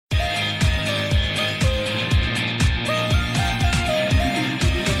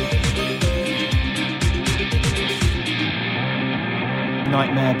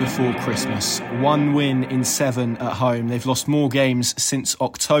nightmare before Christmas. 1 win in 7 at home. They've lost more games since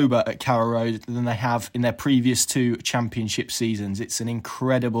October at Carrow Road than they have in their previous 2 championship seasons. It's an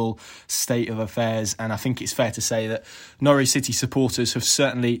incredible state of affairs, and I think it's fair to say that Norwich City supporters have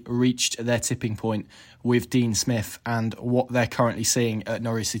certainly reached their tipping point with Dean Smith and what they're currently seeing at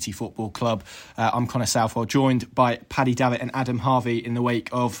Norwich City Football Club. I'm Connor Southwell, joined by Paddy Davitt and Adam Harvey in the wake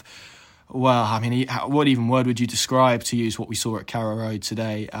of, well, I mean, what even word would you describe to use what we saw at Carrow Road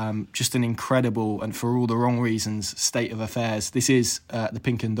today? Just an incredible, and for all the wrong reasons, state of affairs. This is the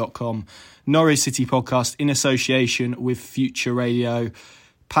PinkUn.com Norwich City podcast in association with Future Radio.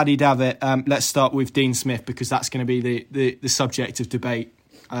 Paddy Davitt, let's start with Dean Smith, because that's going to be the subject of debate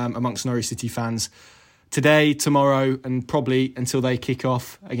amongst Norwich City fans today, tomorrow, and probably until they kick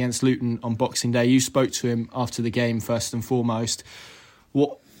off against Luton on Boxing Day. You spoke to him after the game, first and foremost.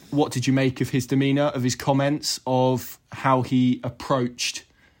 What did you make of his demeanour, of his comments, of how he approached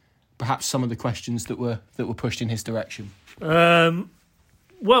perhaps some of the questions that were pushed in his direction?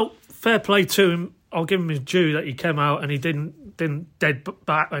 Well, fair play to him. I'll give him his due that he came out and he didn't dead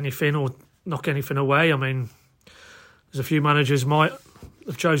back anything or knock anything away. I mean, there's a few managers might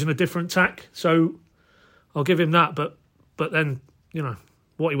have chosen a different tack, so I'll give him that. But then, you know,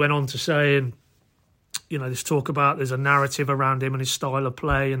 what he went on to say, and you know, this talk about there's a narrative around him and his style of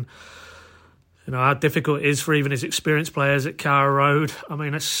play, and you know how difficult it is for even his experienced players at Carrow Road. I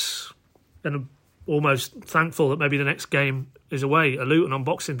mean, it's and almost thankful that maybe the next game is away at Luton on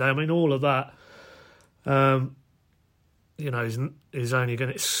Boxing Day. I mean, all of that, you know, is only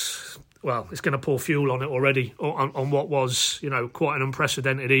going to it's going to pour fuel on it already on what was, you know, quite an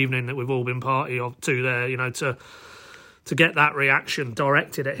unprecedented evening that we've all been party to there. You know, to get that reaction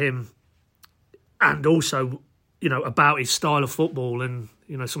directed at him. And also, you know, about his style of football and,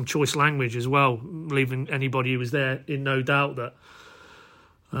 you know, some choice language as well, leaving anybody who was there in no doubt that,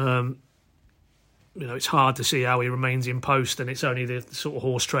 you know, it's hard to see how he remains in post, and it's only the sort of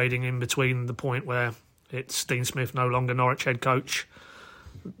horse trading in between the point where it's Dean Smith no longer Norwich head coach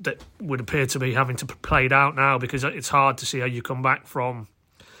that would appear to be having to play it out now, because it's hard to see how you come back from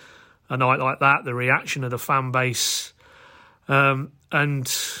a night like that, the reaction of the fan base.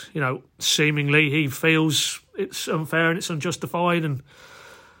 And, you know, seemingly he feels it's unfair and it's unjustified and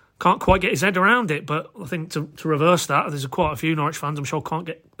can't quite get his head around it. But I think to reverse that, there's quite a few Norwich fans, I'm sure, can't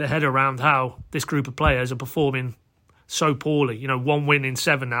get their head around how this group of players are performing so poorly. You know, 1 win in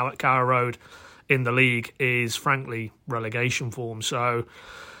 7 now at Carrow Road in the league is, frankly, relegation form. So,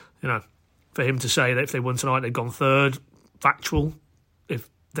 you know, for him to say that if they won tonight, they'd gone third, factual. If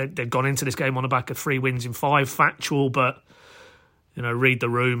they'd gone into this game on the back of 3 wins in 5, factual, but you know, read the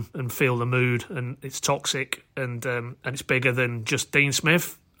room and feel the mood, and it's toxic, and it's bigger than just Dean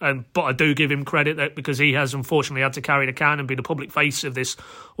Smith. But I do give him credit that because he has unfortunately had to carry the can and be the public face of this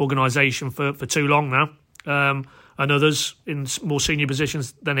organisation for too long now. And others in more senior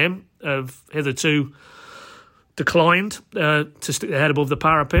positions than him have hitherto declined to stick their head above the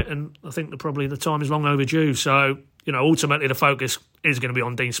parapet, and I think that probably the time is long overdue. So, you know, ultimately the focus is going to be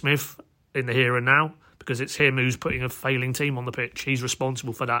on Dean Smith in the here and now, because it's him who's putting a failing team on the pitch. He's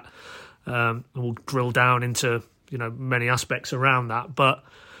responsible for that. And we'll drill down into, you know, many aspects around that. But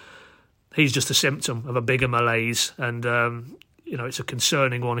he's just a symptom of a bigger malaise. And, you know, it's a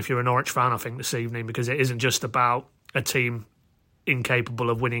concerning one if you're a Norwich fan, I think, this evening, because it isn't just about a team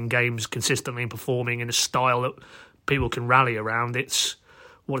incapable of winning games consistently and performing in a style that people can rally around. It's,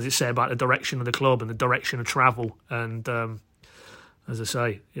 what does it say about the direction of the club and the direction of travel? And, as I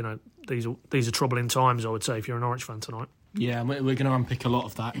say, you know, these are troubling times, I would say, if you're a Norwich fan tonight. Yeah, we're going to unpick a lot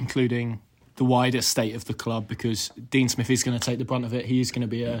of that, including the wider state of the club, because Dean Smith is going to take the brunt of it. He is going to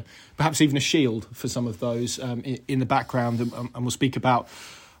be perhaps even a shield for some of those in the background, and we'll speak about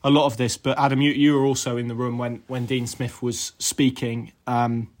a lot of this. But Adam, you were also in the room when Dean Smith was speaking.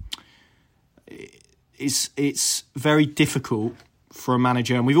 It's very difficult for a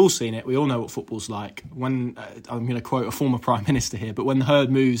manager, and we've all seen it, we all know what football's like, when I'm going to quote a former Prime Minister here, but when the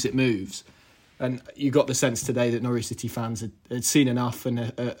herd moves, it moves. And you got the sense today that Norwich City fans had seen enough and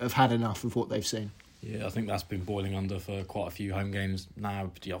have had enough of what they've seen. Yeah, I think that's been boiling under for quite a few home games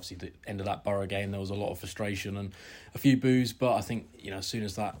now. Obviously, the end of that Borough game, there was a lot of frustration and a few boos, but I think, you know, as soon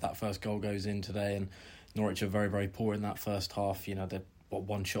as that first goal goes in today, and Norwich are very, very poor in that first half, you know, they've got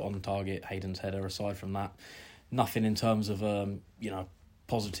 1 shot on target, Hayden's header. Aside from that, nothing in terms of, you know,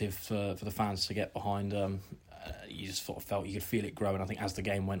 positive for the fans to get behind. You just sort of felt you could feel it growing. I think as the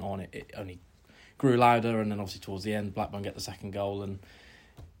game went on, it only grew louder, and then obviously towards the end, Blackburn get the second goal, and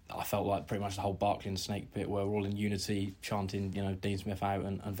I felt like pretty much the whole Barclay and Snake pit were all in unity, chanting, you know, Dean Smith out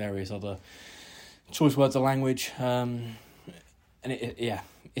and various other choice words of language. and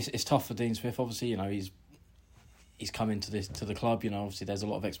it's tough for Dean Smith. Obviously, you know, he's come into the club. You know, obviously there's a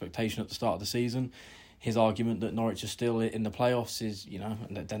lot of expectation at the start of the season. His argument that Norwich are still in the playoffs is, you know,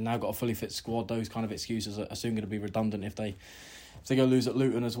 they've now got a fully fit squad. Those kind of excuses are soon going to be redundant if they go lose at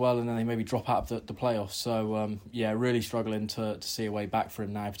Luton as well, and then they maybe drop out of the playoffs. So really struggling to see a way back for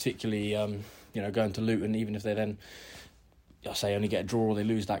him now, particularly going to Luton, even if they then, I say, only get a draw or they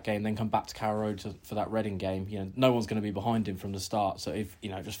lose that game, then come back to Carrow Road for that Reading game. You know, no one's going to be behind him from the start. So if, you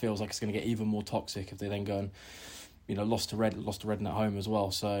know, it just feels like it's going to get even more toxic if they then go and, you know, lost to Reading at home as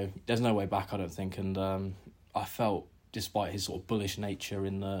well. So there's no way back, I don't think. And I felt, despite his sort of bullish nature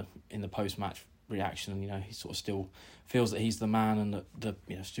in the post match reaction, you know, he sort of still feels that he's the man, and that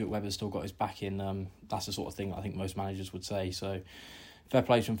Stuart Webber's still got his back in. That's the sort of thing that I think most managers would say. So fair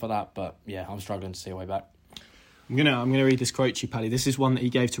play to him for that. But yeah, I'm struggling to see a way back. I'm gonna read this quote to you, Paddy. This is one that he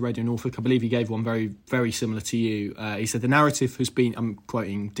gave to Reading Norfolk. I believe he gave one very, very similar to you. He said, the narrative has been, I'm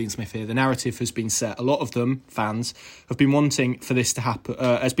quoting Dean Smith here, the narrative has been set. A lot of them, fans, have been waiting for this to happen,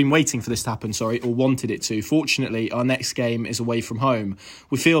 or wanted it to. Fortunately, our next game is away from home.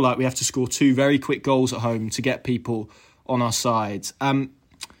 We feel like we have to score 2 very quick goals at home to get people on our side.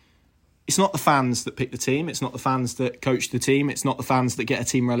 It's not the fans that pick the team. It's not the fans that coach the team. It's not the fans that get a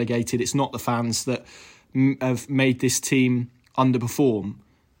team relegated. It's not the fans that have made this team underperform.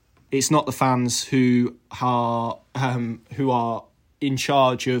 It's not the fans who are in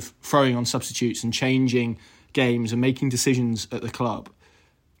charge of throwing on substitutes and changing games and making decisions at the club.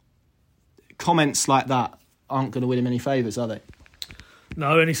 Comments like that aren't going to win him any favours, are they?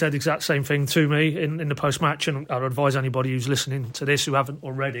 No, and he said the exact same thing to me in the post-match, and I'd advise anybody who's listening to this who haven't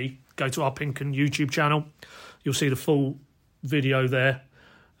already, go to our PinkUn YouTube channel. You'll see the full video there.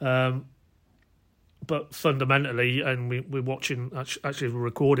 But fundamentally, and we're watching, actually we're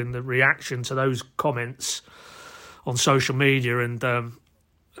recording the reaction to those comments on social media, and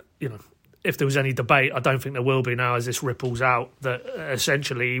if there was any debate, I don't think there will be now as this ripples out, that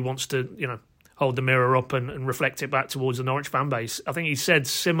essentially he wants to, hold the mirror up and reflect it back towards the Norwich fan base. I think he said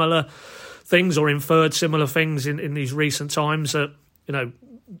similar things or inferred similar things in these recent times that,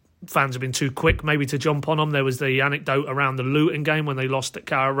 fans have been too quick maybe to jump on them. There was the anecdote around the Luton game when they lost at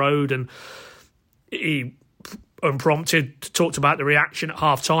Carrow Road, and he unprompted talked about the reaction at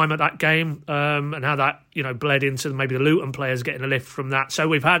half-time at that game, and how that bled into maybe the Luton players getting a lift from that. So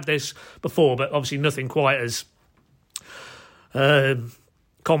we've had this before, but obviously nothing quite as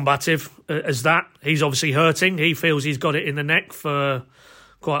combative as that. He's obviously hurting. He feels he's got it in the neck for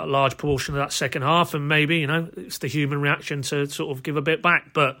quite a large portion of that second half, and maybe it's the human reaction to sort of give a bit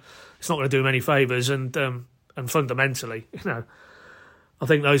back, but it's not going to do him any favours. And fundamentally, I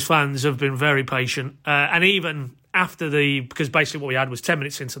think those fans have been very patient. And even after because basically what we had was 10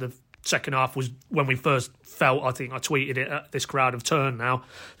 minutes into the second half was when we first felt, I think I tweeted it, this crowd have turned now.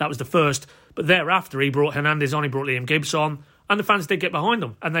 That was the first. But thereafter, he brought Hernandez on, he brought Liam Gibbs on, and the fans did get behind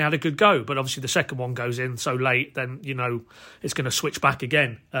them, and they had a good go. But obviously the second one goes in so late, then, it's going to switch back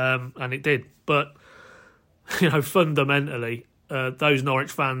again. And it did. But, fundamentally, those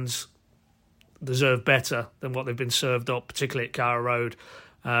Norwich fans deserve better than what they've been served up, particularly at Carrow Road,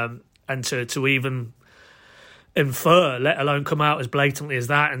 and to even infer, let alone come out as blatantly as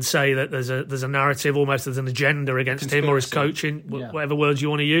that and say that there's a narrative, almost as an agenda against him or his coaching, whatever words you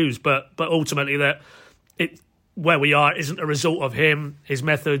want to use, but ultimately that where we are isn't a result of him, his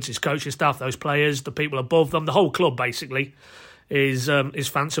methods, his coaching staff, those players, the people above them, the whole club basically is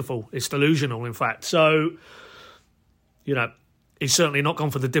fanciful, it's delusional in fact. So he's certainly not gone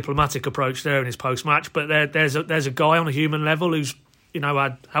for the diplomatic approach there in his post-match, but there's a guy on a human level who's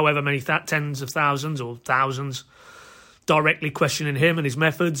had however many tens of thousands or thousands directly questioning him and his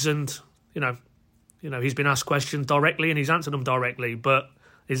methods, and he's been asked questions directly and he's answered them directly, but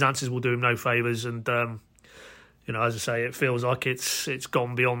his answers will do him no favours. And as I say, it feels like it's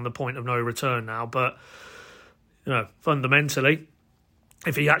gone beyond the point of no return now. But fundamentally,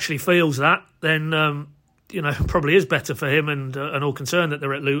 if he actually feels that, then probably is better for him and all concerned that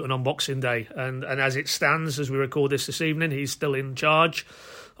they're at Luton on Boxing Day. And as it stands, as we record this evening, he's still in charge.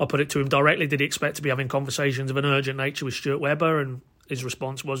 I put it to him directly, did he expect to be having conversations of an urgent nature with Stuart Webber? And his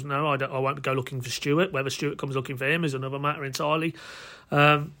response was, no, I won't go looking for Stuart. Whether Stuart comes looking for him is another matter entirely.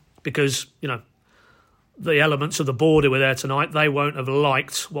 Because, the elements of the board who were there tonight, they won't have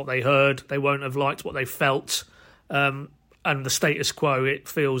liked what they heard. They won't have liked what they felt. And the status quo, it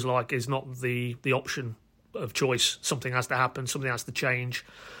feels like, is not the option of choice. Something has to happen, something has to change.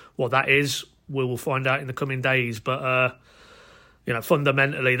 What that is, we will find out in the coming days. But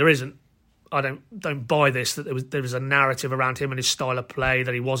fundamentally, there isn't. I don't buy this, that there was a narrative around him and his style of play,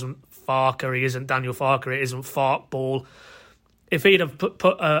 that he wasn't Farker, he isn't Daniel Farker, it isn't Fark ball. if he'd have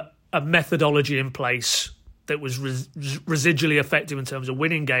put a methodology in place that was residually effective in terms of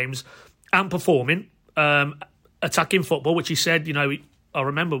winning games and performing, attacking football, which he said, I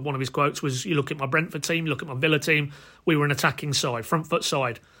remember one of his quotes was, you look at my Brentford team, you look at my Villa team, we were an attacking side, front foot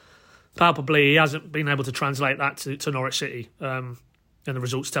side. Palpably, he hasn't been able to translate that to Norwich City, and the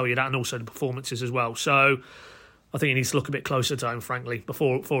results tell you that, and also the performances as well. So I think he needs to look a bit closer to home, frankly,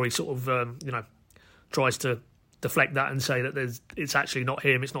 before he sort of, tries to deflect that and say that it's actually not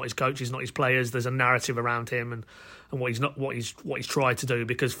him, it's not his coach, it's not his players. There's a narrative around him and what he's tried to do,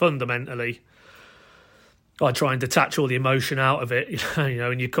 because fundamentally, I try and detach all the emotion out of it,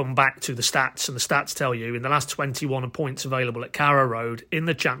 and you come back to the stats, and the stats tell you in the last 21 points available at Carrow Road in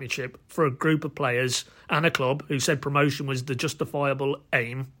the Championship for a group of players and a club who said promotion was the justifiable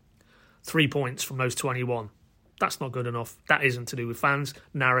aim, 3 points from those 21. That's not good enough. That isn't to do with fans,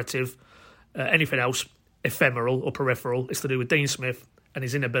 narrative, anything else, ephemeral or peripheral. It's to do with Dean Smith and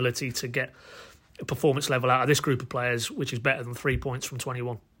his inability to get a performance level out of this group of players, which is better than 3 points from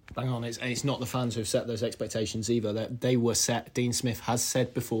 21. Bang on, it's not the fans who have set those expectations either. They were set. Dean Smith has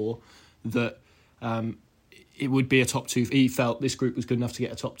said before that it would be a top two. He felt this group was good enough to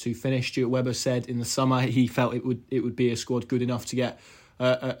get a top two finish. Stuart Webber said in the summer he felt it would be a squad good enough to get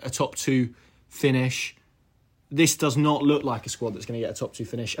a top two finish. This does not look like a squad that's going to get a top two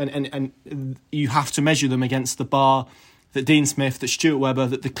finish, and you have to measure them against the bar that Dean Smith, that Stuart Webber,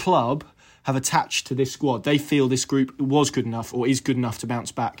 that the club have attached to this squad. They feel this group was good enough or is good enough to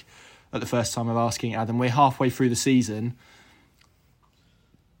bounce back at the first time of asking. Adam, we're halfway through the season.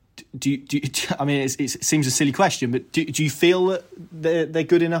 Do you, I mean, it seems a silly question, but do you feel that they're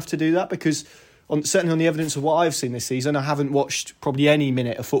good enough to do that? Because certainly on the evidence of what I've seen this season, I haven't watched probably any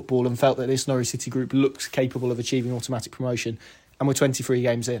minute of football and felt that this Norwich City group looks capable of achieving automatic promotion, and we're 23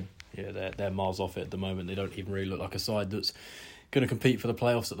 games in. Yeah, they're miles off it at the moment. They don't even really look like a side that's going to compete for the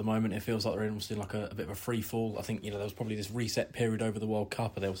playoffs at the moment. It feels like they're almost in like a bit of a free fall. I think there was probably this reset period over the World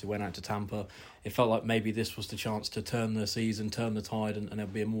Cup, and they obviously went out to Tampa. It felt like maybe this was the chance to turn the season, turn the tide, and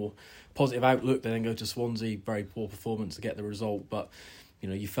there'll be a more positive outlook. They then go to Swansea, very poor performance to get the result, but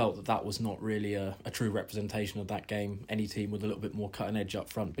you felt that was not really a true representation of that game. Any team with a little bit more cutting edge up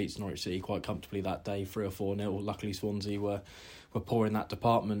front beats Norwich City quite comfortably that day, 3 or 4-0. Luckily Swansea were poor in that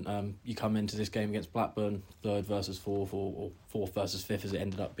department. You come into this game against Blackburn, 3rd versus 4th, or 4th versus 5th as it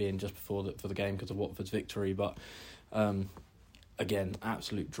ended up being just before for the game because of Watford's victory. But again,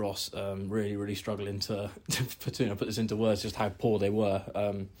 absolute dross. Really, really struggling to put this into words, just how poor they were.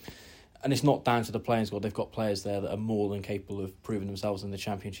 And it's not down to the playing squad. They've got players there that are more than capable of proving themselves in the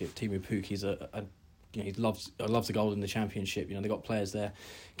Championship. Timu Pukki's he loves the goal in the Championship. They've got players there.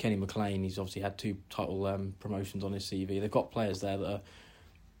 Kenny McLean, he's obviously had 2 title promotions on his CV. They've got players there that are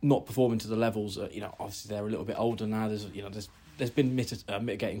not performing to the levels. Obviously they're a little bit older now. There's been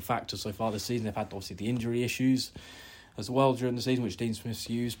mitigating factors so far this season. They've had obviously the injury issues as well during the season, which Dean Smith's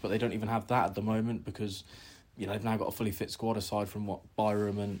used, but they don't even have that at the moment because they've now got a fully fit squad aside from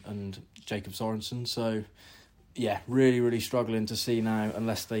Byram and Jacob Sorensen. So yeah, really, really struggling to see now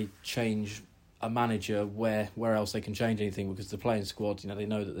unless they change a manager where else they can change anything, because the playing squad, they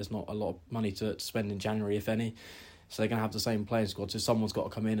know that there's not a lot of money to spend in January, if any. So they're going to have the same playing squad. So someone's got to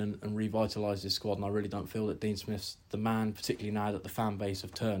come in and revitalise this squad. And I really don't feel that Dean Smith's the man, particularly now that the fan base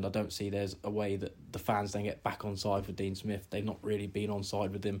have turned. I don't see there's a way that the fans then get back on side with Dean Smith. They've not really been on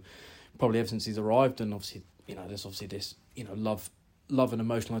side with him probably ever since he's arrived. And obviously, there's obviously this, love and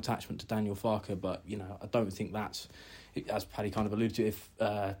emotional attachment to Daniel Farke. But, I don't think that's, as Paddy kind of alluded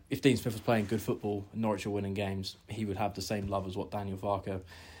to, if Dean Smith was playing good football and Norwich were winning games, he would have the same love as what Daniel Farke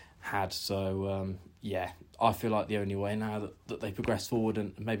had. So, I feel like the only way now that they progress forward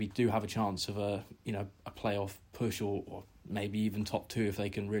and maybe do have a chance of a playoff push or maybe even top 2 if they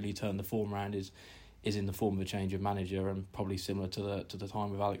can really turn the form around is in the form of a change of manager, and probably similar to the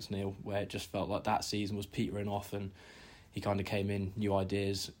time with Alex Neil, where it just felt like that season was petering off and he kind of came in, new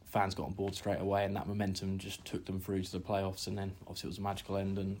ideas, fans got on board straight away, and that momentum just took them through to the playoffs, and then obviously it was a magical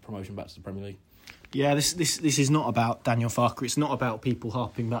end and promotion back to the Premier League. Yeah, this is not about Daniel Farke. It's not about people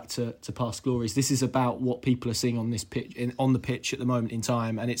harping back to past glories. This is about what people are seeing on this pitch, on the pitch at the moment in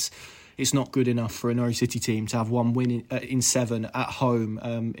time, and it's not good enough for a Norwich City team to have one win in 7 at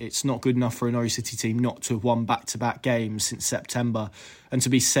home. It's not good enough for a Norwich City team not to have won back-to-back games since September and to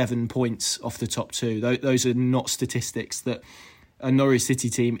be 7 points off the top 2. Those are not statistics that a Norwich City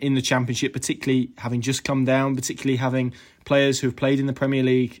team in the Championship, particularly having just come down, particularly having players who have played in the Premier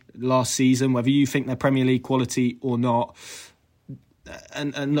League last season, whether you think they're Premier League quality or not.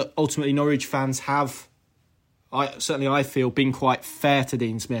 And look, ultimately Norwich fans have I feel, been quite fair to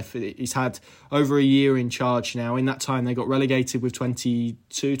Dean Smith. He's had over a year in charge now. In that time, they got relegated with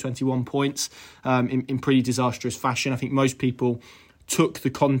 22, 21 points in pretty disastrous fashion. I think most people took the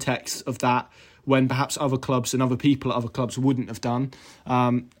context of that when perhaps other clubs and other people at other clubs wouldn't have done.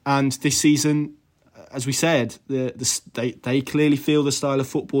 And this season, as we said, they clearly feel the style of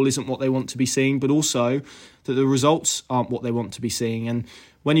football isn't what they want to be seeing, but also that the results aren't what they want to be seeing. And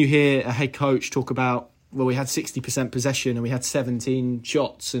when you hear a head coach talk about, well, we had 60% possession and we had 17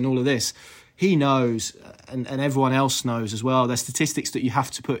 shots and all of this, he knows, and everyone else knows as well. There's statistics that you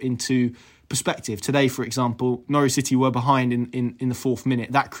have to put into perspective. Today, for example, Norwich City were behind in the 4th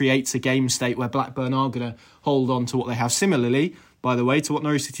minute. That creates a game state where Blackburn are going to hold on to what they have. Similarly, by the way, to what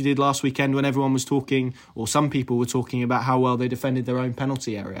Norwich City did last weekend when everyone was talking, or some people were talking about how well they defended their own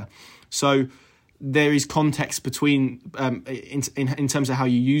penalty area. So there is context between in terms of how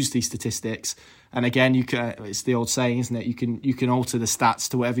you use these statistics. And again, you can, it's the old saying, isn't it? You can alter the stats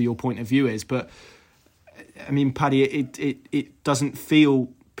to whatever your point of view is. But I mean, Paddy, it doesn't feel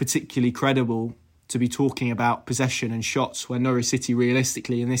particularly credible to be talking about possession and shots when Norwich City,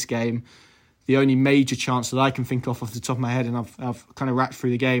 realistically, in this game, the only major chance that I can think of off the top of my head, and I've kind of racked through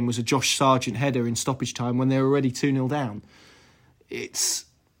the game, was a Josh Sargent header in stoppage time when they were already 2-0 down. It's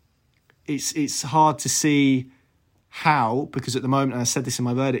hard to see how, because at the moment, and I said this in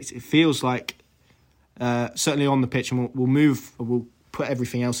my verdict, it feels like certainly on the pitch, and we'll put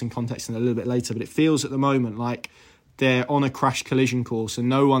everything else in context in a little bit later, but it feels at the moment like they're on a crash collision course and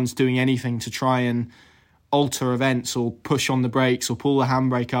no one's doing anything to try and alter events or push on the brakes or pull the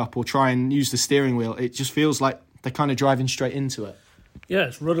handbrake up or try and use the steering wheel. It just feels like they're kind of driving straight into it. Yeah,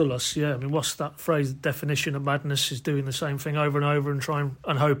 it's rudderless. Yeah, I mean, what's that phrase? The definition of madness is doing the same thing over and over and trying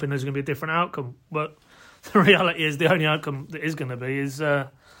and hoping there's going to be a different outcome. But the reality is, the only outcome that is going to be is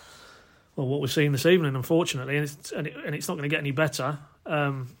what we're seeing this evening, unfortunately, and it's not going to get any better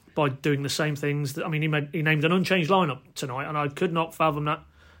by doing the same things. I mean, he named an unchanged lineup tonight, and I could not fathom that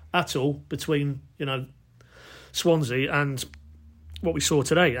at all between Swansea and what we saw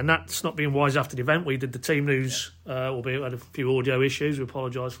today. And that's not being wise after the event. We did the team news, albeit we had a few audio issues. We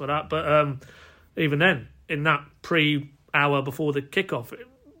apologise for that. But even then, in that pre-hour before the kickoff,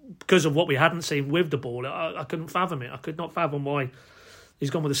 because of what we hadn't seen with the ball, I couldn't fathom it. I could not fathom why he's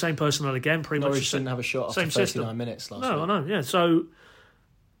gone with the same personnel again. Pretty Norwich much didn't have a shot after 39 minutes last week. No, I know, yeah. So,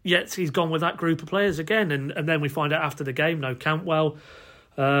 yet he's gone with that group of players again. And then we find out after the game, no Cantwell,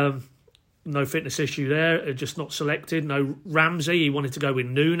 no fitness issue there, just not selected. No Ramsey, he wanted to go with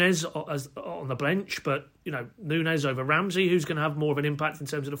Nunes on the bench, but Nunes over Ramsey, who's going to have more of an impact in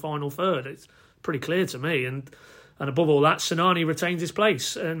terms of the final third? It's pretty clear to me. And above all that, Sinani retains his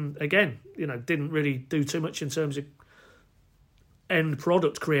place, and again, didn't really do too much in terms of end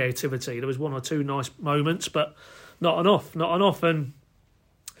product creativity. There was one or two nice moments, but not enough. And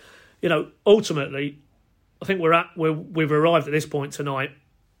ultimately, I think we've arrived at this point tonight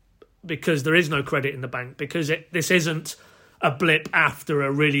because there is no credit in the bank, because this isn't a blip after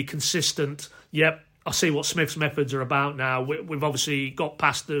a really consistent, yep, I see what Smith's methods are about now. We've obviously got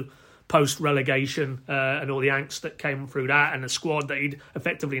past the post-relegation and all the angst that came through that, and the squad that he'd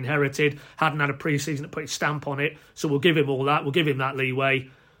effectively inherited hadn't had a pre-season that put his stamp on it, so we'll give him all that, we'll give him that leeway.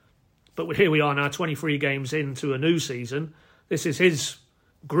 But here we are now, 23 games into a new season. This is his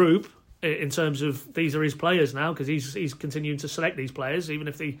group in terms of these are his players now, because he's continuing to select these players, even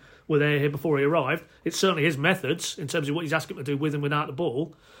if they were there here before he arrived. It's certainly his methods in terms of what he's asking them to do with and without the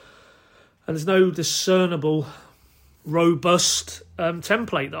ball. And there's no discernible, robust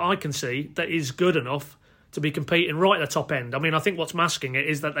template that I can see that is good enough to be competing right at the top end. I mean, I think what's masking it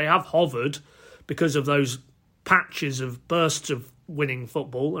is that they have hovered because of those patches of bursts of winning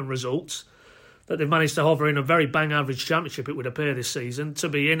football and results, that they've managed to hover in a very bang average championship, it would appear this season, to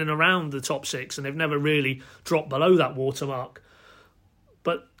be in and around the top six, and they've never really dropped below that watermark.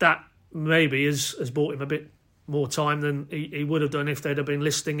 But that maybe has bought him a bit more time than he would have done if they'd have been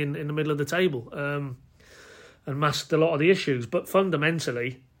listing in the middle of the table, and masked a lot of the issues. But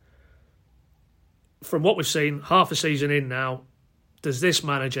fundamentally, from what we've seen, half a season in now, does this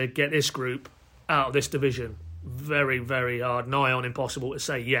manager get this group out of this division? Very, very hard, nigh on impossible to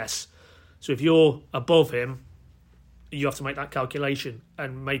say yes. So if you're above him, you have to make that calculation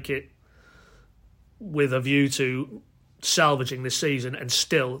and make it with a view to salvaging this season and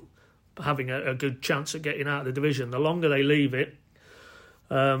still having a good chance at getting out of the division. The longer they leave it,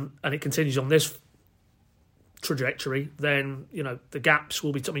 and it continues on this trajectory, then the gaps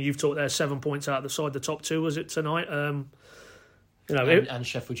will be. I mean, you've talked there 7 points out of the top two, was it tonight? And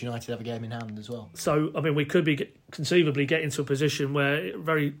Sheffield United have a game in hand as well. So, I mean, we could conceivably get into a position where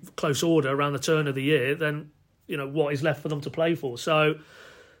very close order around the turn of the year, then, what is left for them to play for. So,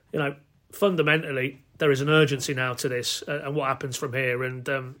 fundamentally, there is an urgency now to this and what happens from here, and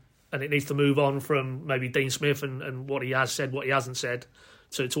it needs to move on from maybe Dean Smith and what he has said, what he hasn't said,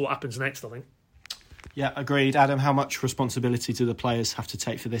 to what happens next, I think. Yeah, agreed. Adam, how much responsibility do the players have to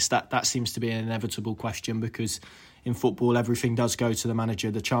take for this? That seems to be an inevitable question, because in football everything does go to the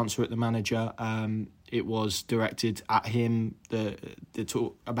manager. The chants were at the manager. It was directed at him. The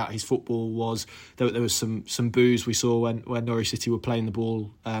talk about his football was there was some boos we saw when Norwich City were playing the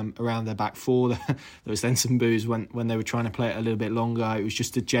ball around their back four. There was then some boos when they were trying to play it a little bit longer. It was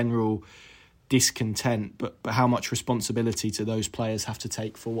just a general discontent, but how much responsibility do those players have to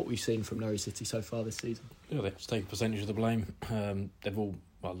take for what we've seen from Norwich City so far this season? Yeah, they have to take a percentage of the blame. They've all,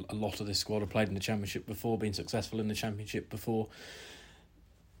 a lot of this squad have played in the Championship before, been successful in the Championship before.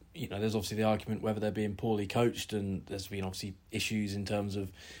 There's obviously the argument whether they're being poorly coached, and there's been obviously issues in terms of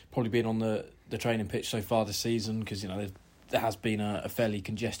probably being on the training pitch so far this season, because there has been a fairly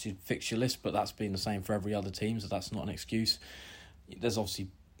congested fixture list, but that's been the same for every other team, so that's not an excuse. There's obviously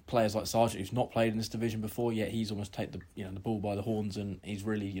players like Sargent, who's not played in this division before, yet he's almost taken the bull by the horns, and he's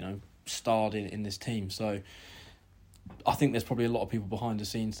really starred in this team. So I think there's probably a lot of people behind the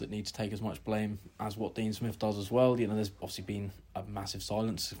scenes that need to take as much blame as what Dean Smith does as well. There's obviously been a massive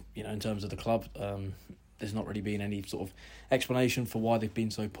silence in terms of the club. There's not really been any sort of explanation for why they've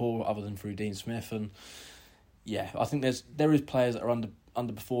been so poor other than through Dean Smith. And yeah, I think there is players that are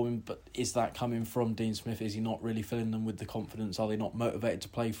underperforming, but is that coming from Dean Smith? Is he not really filling them with the confidence? Are they not motivated to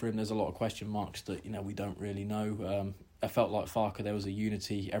play for him? There's a lot of question marks that we don't really know. I felt like Farke, there was a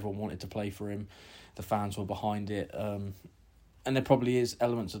unity, everyone wanted to play for him, the fans were behind it, and there probably is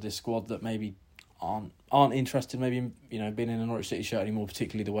elements of this squad that maybe aren't interested maybe in being in a Norwich City shirt anymore,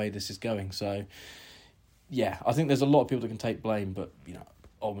 particularly the way this is going. So yeah, I think there's a lot of people that can take blame, but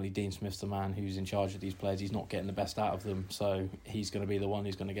ultimately Dean Smith's the man who's in charge of these players. He's not getting the best out of them, so he's going to be the one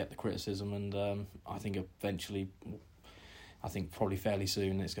who's going to get the criticism, and I think eventually, probably fairly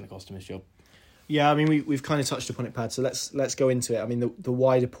soon, it's going to cost him his job. Yeah, I mean, we've kind of touched upon it, Pad, so let's go into it. I mean, the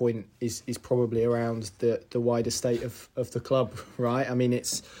wider point is probably around the wider state of the club, right? I mean,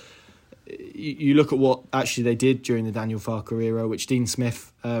 it's you look at what actually they did during the Daniel Farke era, which Dean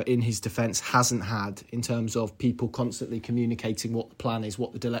Smith, in his defence, hasn't had, in terms of people constantly communicating what the plan is,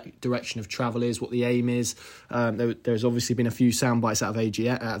 what the direction of travel is, what the aim is. There's obviously been a few sound bites out of the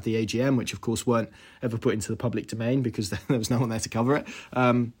AGM, which of course weren't ever put into the public domain because there was no one there to cover it.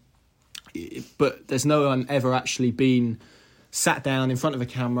 But there's no one ever actually been sat down in front of a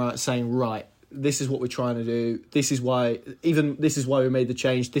camera saying, right, this is what we're trying to do. This is why we made the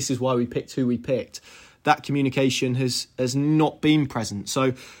change. This is why we picked who we picked. That communication has not been present.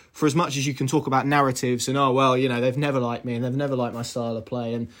 So for as much as you can talk about narratives and, they've never liked me and they've never liked my style of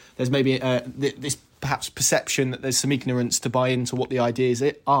play, and there's maybe this perhaps perception that there's some ignorance to buy into what the ideas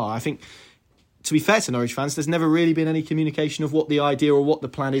are, I think, to be fair to Norwich fans, there's never really been any communication of what the idea or what the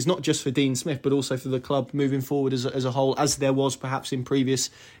plan is, not just for Dean Smith, but also for the club moving forward as a whole, as there was perhaps in previous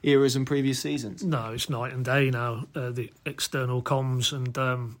eras and previous seasons. No, it's night and day now, the external comms, and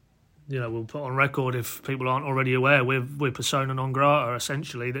we'll put on record, if people aren't already aware, we're persona non grata,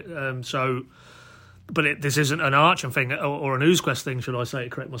 essentially. This isn't an Archon thing or a Newsquest thing, should I say,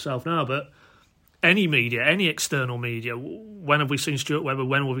 to correct myself now, but any media, any external media, when have we seen Stuart Webber,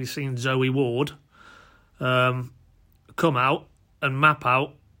 when have we seen Zoe Ward come out and map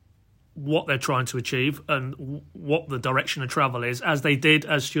out what they're trying to achieve and what the direction of travel is, as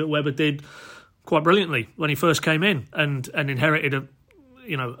Stuart Webber did quite brilliantly when he first came in and inherited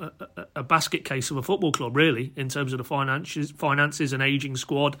a basket case of a football club, really, in terms of the finances, an ageing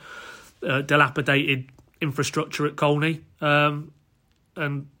squad, dilapidated infrastructure at Colney.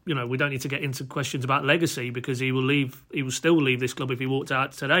 And we don't need to get into questions about legacy, because he will still leave this club if he walked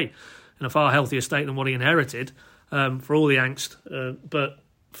out today in a far healthier state than what he inherited, for all the angst. But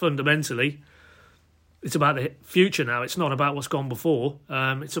fundamentally, it's about the future now. It's not about what's gone before.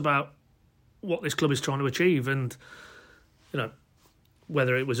 It's about what this club is trying to achieve, and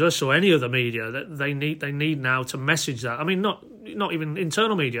whether it was us or any other media, that they need now to message that. I mean, not even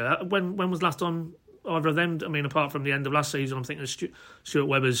internal media. When was the last time either of them? I mean, apart from the end of last season, I'm thinking of Stuart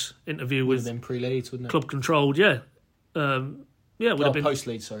Webber's interview with them pre-Leeds, wouldn't it? Club Controlled, yeah. Would have been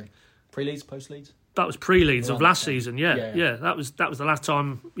post-Leeds, sorry. Pre-Leeds, post-Leeds? That was pre-Leeds of last season, yeah. That was the last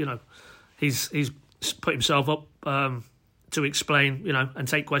time, he's put himself up to explain, and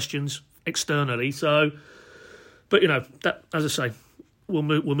take questions externally. So, but, that, as I say, we'll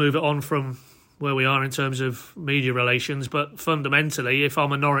move it on from where we are in terms of media relations. But fundamentally, if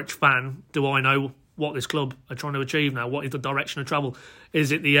I'm a Norwich fan, do I know what this club are trying to achieve now? What is the direction of travel?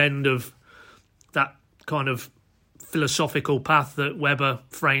 Is it the end of that kind of philosophical path that Webber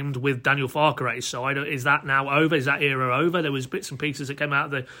framed with Daniel Farker at his side. Is that now over? Is that era over? There was bits and pieces that came out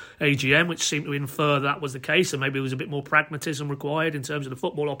of the AGM which seemed to infer that was the case, and maybe there was a bit more pragmatism required in terms of the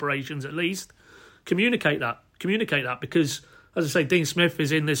football operations at least. Communicate that, because, as I say, Dean Smith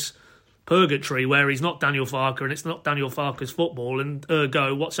is in this purgatory where he's not Daniel Farker and it's not Daniel Farker's football, and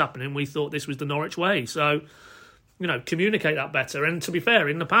ergo, what's happening? We thought this was the Norwich way. So, communicate that better. And to be fair,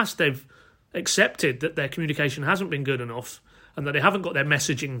 in the past they've accepted that their communication hasn't been good enough and that they haven't got their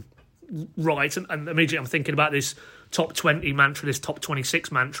messaging right. And immediately I'm thinking about this top 20 mantra, this top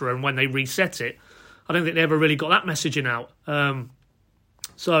 26 mantra, and when they reset it, I don't think they ever really got that messaging out.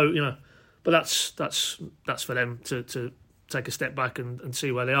 But that's for them to take a step back and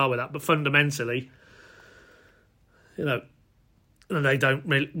see where they are with that. But fundamentally, they don't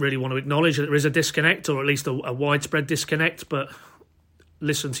really want to acknowledge that there is a disconnect, or at least a widespread disconnect. But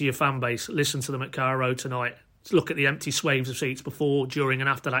listen to your fan base. Listen to them at Carrow Road tonight. Look at the empty swathes of seats before, during and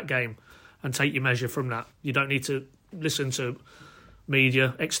after that game and take your measure from that. You don't need to listen to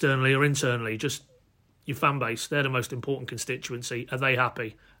media externally or internally. Just your fan base. They're the most important constituency. Are they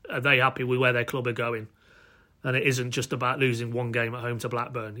happy? Are they happy with where their club are going? And it isn't just about losing one game at home to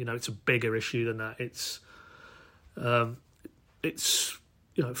Blackburn. It's a bigger issue than that. It's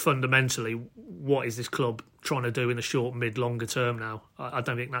fundamentally, what is this club trying to do in the short, mid, longer term now? I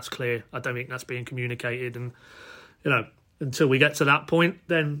don't think that's clear. I don't think that's being communicated. And, until we get to that point,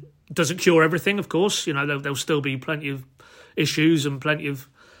 then it doesn't cure everything, of course. There'll still be plenty of issues and plenty of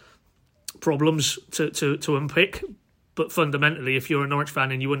problems to unpick. But fundamentally, if you're a Norwich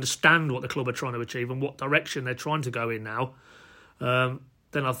fan and you understand what the club are trying to achieve and what direction they're trying to go in now,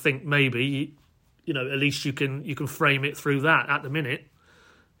 then I think maybe, at least you can frame it through that. At the minute,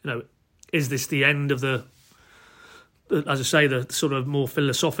 is this the end of the, as I say, the sort of more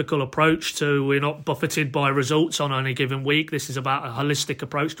philosophical approach to, we're not buffeted by results on any given week. This is about a holistic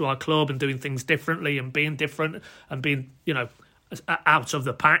approach to our club and doing things differently and being different and being, out of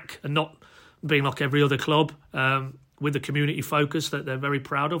the pack and not being like every other club, with the community focus that they're very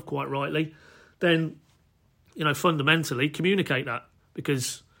proud of, quite rightly. Then, fundamentally communicate that,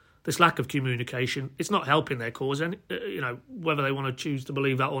 because this lack of communication, it's not helping their cause, and whether they want to choose to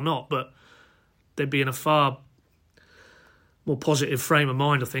believe that or not, but they'd be in a far more positive frame of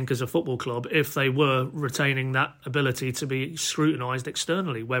mind, I think, as a football club, if they were retaining that ability to be scrutinised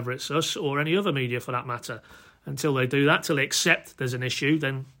externally, whether it's us or any other media for that matter. Until they do that, till they accept there's an issue,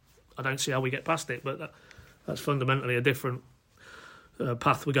 then I don't see how we get past it. But that's fundamentally a different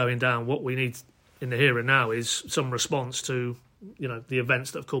path we're going down. What we need in the here and now is some response to the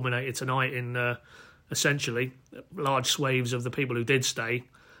events that have culminated tonight in essentially large swathes of the people who did stay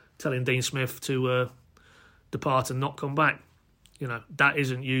telling Dean Smith to depart and not come back. That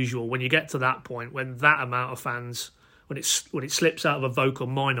isn't usual. When you get to that point, when that amount of fans, when it slips out of a vocal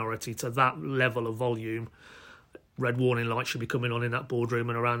minority to that level of volume, red warning lights should be coming on in that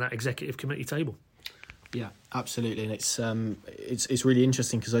boardroom and around that executive committee table. Yeah, absolutely, and it's really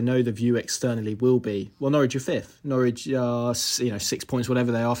interesting because I know the view externally will be, well, Norwich are fifth. Norwich are 6 points,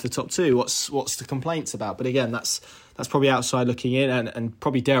 whatever they are, for the top two. What's the complaints about? But again, that's probably outside looking in, and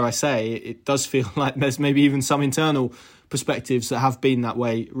probably, dare I say, it does feel like there's maybe even some internal perspectives that have been that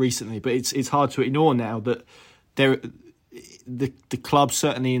way recently. But it's hard to ignore now that the club,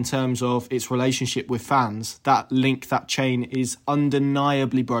 certainly in terms of its relationship with fans, that link, that chain is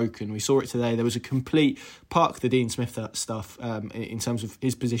undeniably broken. We saw it today. There was a complete, park the Dean Smith stuff in terms of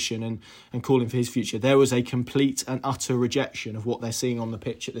his position and calling for his future. There was a complete and utter rejection of what they're seeing on the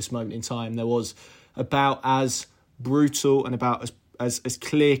pitch at this moment in time. There was about as brutal and about as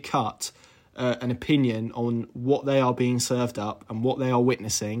clear-cut an opinion on what they are being served up and what they are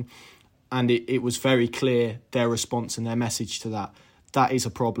witnessing. And it was very clear, their response and their message to that. That is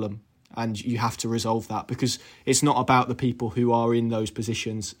a problem, and you have to resolve that, because it's not about the people who are in those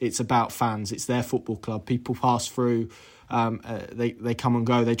positions. It's about fans. It's their football club. People pass through. They come and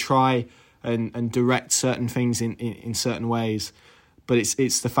go. They try and direct certain things in certain ways. But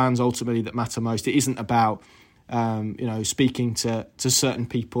it's the fans ultimately that matter most. It isn't about speaking to certain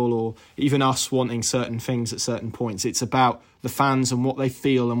people or even us wanting certain things at certain points. It's about the fans and what they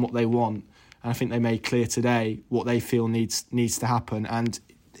feel and what they want. And I think they made clear today what they feel needs to happen. And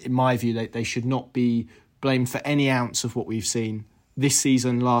in my view, they should not be blamed for any ounce of what we've seen this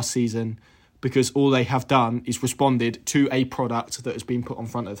season, last season, because all they have done is responded to a product that has been put in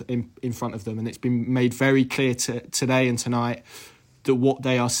front of them. And it's been made very clear today and tonight that what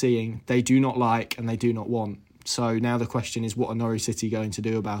they are seeing, they do not like and they do not want. So now the question is, what are Norwich City going to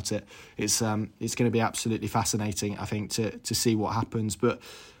do about it? It's going to be absolutely fascinating, I think, to see what happens. But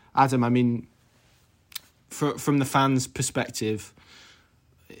Adam, I mean, from the fans' perspective,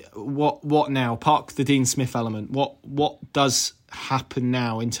 what now? Park the Dean Smith element. What does happen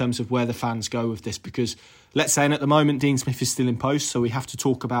now in terms of where the fans go with this? Because let's say, and at the moment, Dean Smith is still in post, so we have to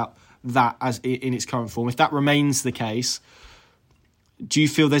talk about that as in its current form. If that remains the case, do you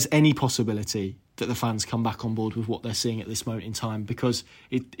feel there's any possibility that the fans come back on board with what they're seeing at this moment in time? Because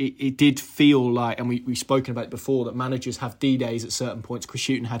it did feel like, and we've spoken about it before, that managers have D-days at certain points. Chris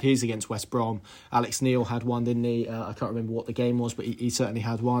Hughton had his against West Brom. Alex Neil had one, didn't he? I can't remember what the game was, but he certainly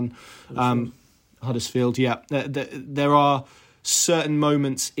had one. Huddersfield, yeah. There are certain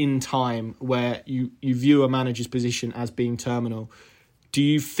moments in time where you view a manager's position as being terminal. Do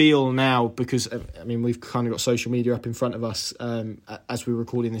you feel now, because, I mean, we've kind of got social media up in front of us as we're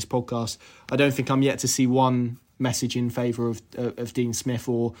recording this podcast, I don't think I'm yet to see one message in favour of Dean Smith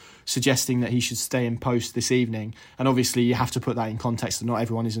or suggesting that he should stay in post this evening. And obviously you have to put that in context that not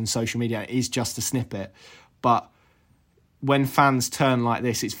everyone is on social media. It is just a snippet. But when fans turn like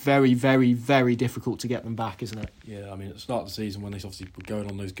this, it's very, very, very difficult to get them back, isn't it? Yeah, I mean, at the start of the season, when they obviously were going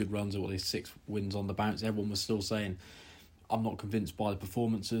on those good runs, or these 6 wins on the bounce, everyone was still saying, I'm not convinced by the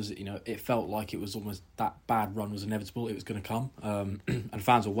performances. You know, it felt like it was almost that bad run was inevitable. It was going to come, and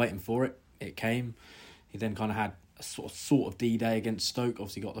fans were waiting for it. It came. He then kind of had a sort of D-Day against Stoke.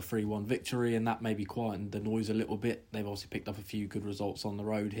 Obviously got the 3-1 victory, and that maybe quietened the noise a little bit. They've obviously picked up a few good results on the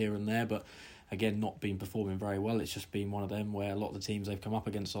road here and there, but again, not been performing very well. It's just been one of them where a lot of the teams they've come up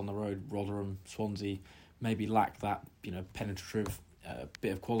against on the road, Rotherham, Swansea, maybe lack that, penetrative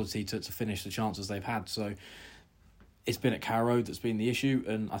bit of quality to finish the chances they've had. So it's been at Carrow Road that's been the issue,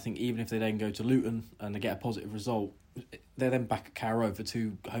 and I think even if they then go to Luton and they get a positive result, they're then back at Carrow Road for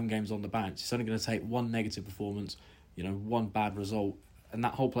 2 home games on the bounce. It's only going to take one negative performance, one bad result, and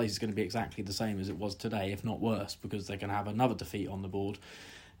that whole place is going to be exactly the same as it was today, if not worse, because they're going to have another defeat on the board.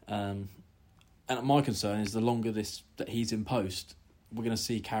 And my concern is the longer that he's in post, we're going to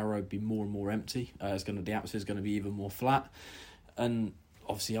see Carrow Road be more and more empty. The atmosphere is going to be even more flat, and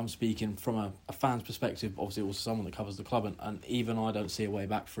obviously I'm speaking from a fan's perspective, obviously also someone that covers the club, and even I don't see a way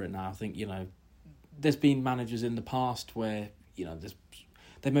back for it now. I think, there's been managers in the past where,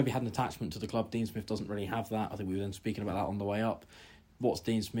 they maybe had an attachment to the club. Dean Smith doesn't really have that. I think we were then speaking about that on the way up. What's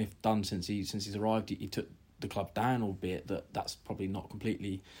Dean Smith done since he's arrived? He took the club down, albeit that's probably not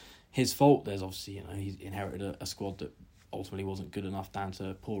completely his fault. There's obviously, he's inherited a squad that ultimately wasn't good enough down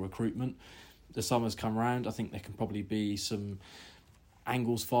to poor recruitment. The summer's come round. I think there can probably be some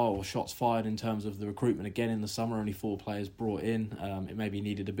angles fired or shots fired in terms of the recruitment again in the summer. Only 4 players brought in. It maybe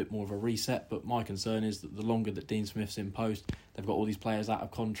needed a bit more of a reset, but my concern is that the longer that Dean Smith's in post, they've got all these players out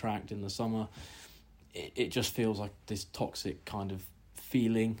of contract in the summer. It just feels like this toxic kind of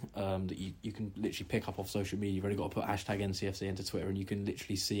feeling that you can literally pick up off social media. You've only got to put hashtag NCFC into Twitter and you can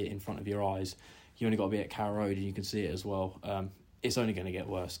literally see it in front of your eyes. You only got to be at Carrow Road and you can see it as well. It's only going to get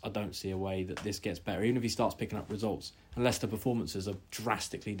worse. I don't see a way that this gets better, even if he starts picking up results, unless the performances are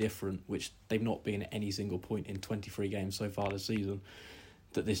drastically different, which they've not been at any single point in 23 games so far this season,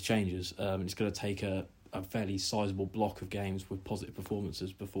 that this changes. It's going to take a fairly sizable block of games with positive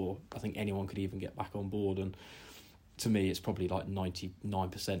performances before I think anyone could even get back on board. And to me, it's probably like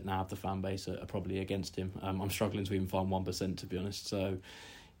 99% now of the fan base are probably against him. I'm struggling to even find 1%, to be honest. So,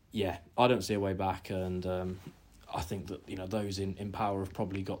 yeah, I don't see a way back, and I think that those in power have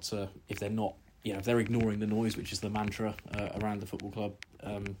probably got to, if they're not, if they're ignoring the noise, which is the mantra around the football club,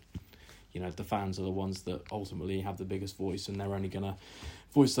 the fans are the ones that ultimately have the biggest voice, and they're only going to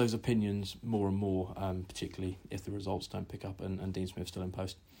voice those opinions more and more, particularly if the results don't pick up and Dean Smith's still in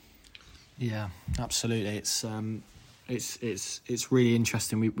post. Yeah, absolutely. It's really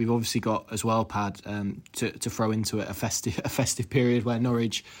interesting. We've obviously got as well, Pad, to throw into it a festive period where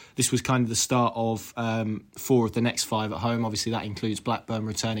Norwich. This was kind of the start of 4 of the next 5 at home. Obviously, that includes Blackburn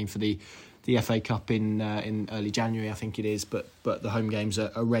returning for the FA Cup in early January, I think it is. But the home games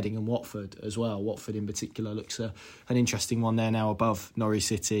are Reading and Watford as well. Watford in particular looks an interesting one there now above Norwich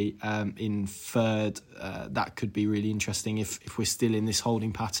City in 3rd. That could be really interesting if we're still in this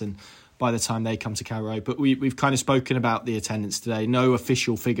holding pattern by the time they come to Carrow Road. But we've kind of spoken about the attendance today. No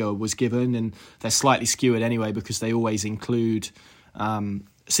official figure was given, and they're slightly skewed anyway because they always include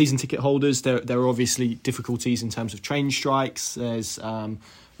season ticket holders. There are obviously difficulties in terms of train strikes. There's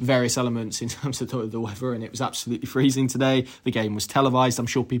various elements in terms of the weather, and it was absolutely freezing today. The game was televised. I'm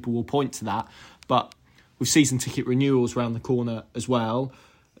sure people will point to that. But with season ticket renewals around the corner as well,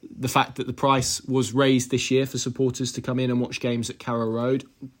 the fact that the price was raised this year for supporters to come in and watch games at Carrow Road,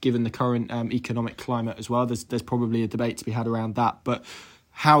 given the current economic climate as well, there's probably a debate to be had around that. But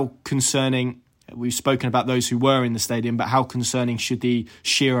how concerning, we've spoken about those who were in the stadium, but how concerning should the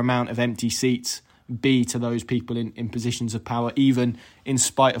sheer amount of empty seats be to those people in positions of power, even in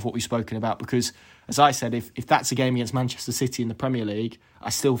spite of what we've spoken about. Because, as I said, if that's a game against Manchester City in the Premier League, I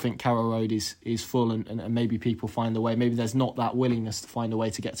still think Carrow Road is full, and maybe people find a way. Maybe there's not that willingness to find a way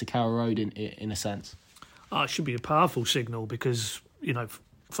to get to Carrow Road in a sense. It should be a powerful signal because,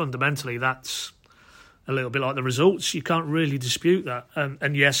 fundamentally that's a little bit like the results. You can't really dispute that.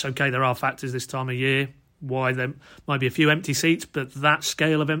 And yes, okay, there are factors this time of year why there might be a few empty seats, but that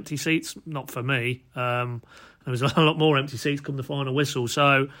scale of empty seats, not for me. There was a lot more empty seats come the final whistle.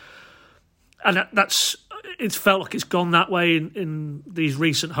 So, and it's felt like it's gone that way in these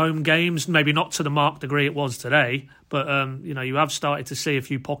recent home games. Maybe not to the marked degree it was today, but you have started to see a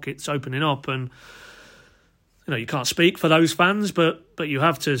few pockets opening up, and you can't speak for those fans, but you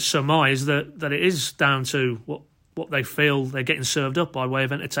have to surmise that it is down to what they feel they're getting served up by way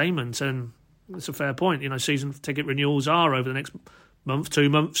of entertainment, and it's a fair point. Season ticket renewals are over the next month, 2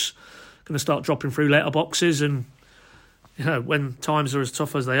 months, going to start dropping through letterboxes, and when times are as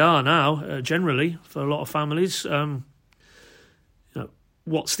tough as they are now, generally for a lot of families,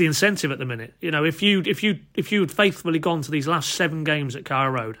 what's the incentive at the minute? If you had faithfully gone to these last 7 games at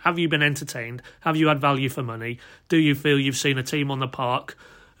Carrow Road, have you been entertained? Have you had value for money? Do you feel you've seen a team on the park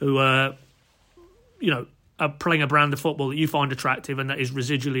who are playing a brand of football that you find attractive and that is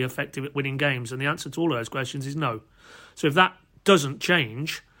residually effective at winning games? And the answer to all of those questions is no. So if that doesn't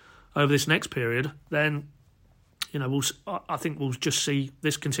change over this next period, then I think we'll just see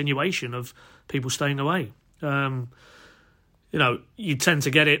this continuation of people staying away. You tend to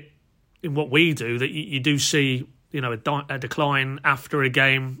get it in what we do, that you do see, a decline after a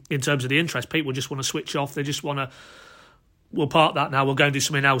game in terms of the interest. People just want to switch off. They just want to, we'll park that now, we'll go and do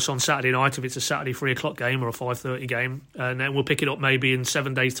something else on Saturday night if it's a Saturday 3:00 game or a 5:30 game, and then we'll pick it up maybe in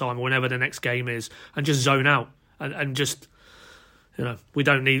 7 days' time or whenever the next game is, and just zone out and just, we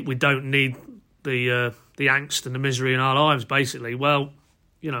don't need the angst and the misery in our lives, basically. Well,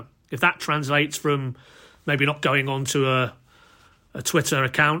 if that translates from maybe not going on to a Twitter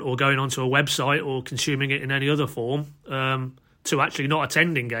account or going onto a website or consuming it in any other form, to actually not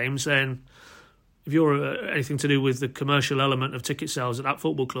attending games, then if you're anything to do with the commercial element of ticket sales at that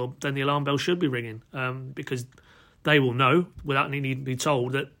football club, then the alarm bell should be ringing, because they will know, without needing to be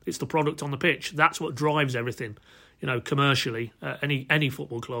told, that it's the product on the pitch. That's what drives everything, commercially, any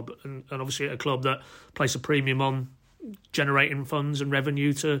football club, and obviously a club that place a premium on generating funds and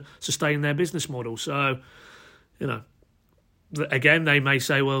revenue to sustain their business model. So, again, they may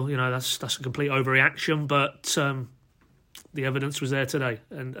say, well, that's a complete overreaction, but the evidence was there today.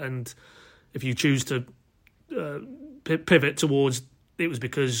 And if you choose to pivot towards it was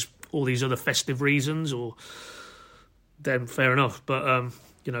because all these other festive reasons, then fair enough. But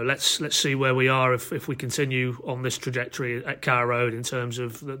let's see where we are if we continue on this trajectory at Carrow Road in terms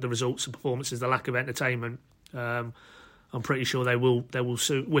of the results and performances, the lack of entertainment. I'm pretty sure they will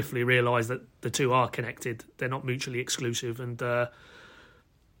swiftly realise that the two are connected. They're not mutually exclusive, and I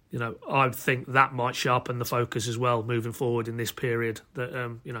think that might sharpen the focus as well moving forward in this period.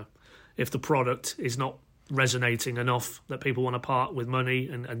 That if the product is not resonating enough that people want to part with money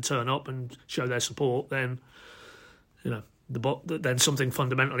and turn up and show their support, then then something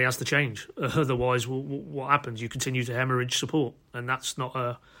fundamentally has to change. Otherwise, what happens? You continue to hemorrhage support, and that's not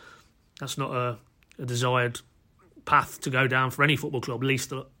a desired path to go down for any football club,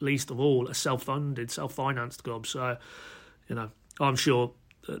 least of all a self-funded, self-financed club. So, I'm sure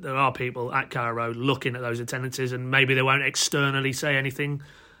that there are people at Carrow Road looking at those attendances, and maybe they won't externally say anything,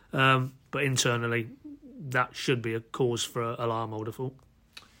 but internally that should be a cause for alarm, I would have thought.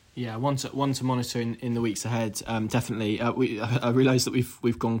 Yeah, one to monitor in the weeks ahead. Definitely, I realise that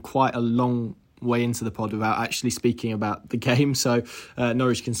we've gone quite a long way into the pod without actually speaking about the game. So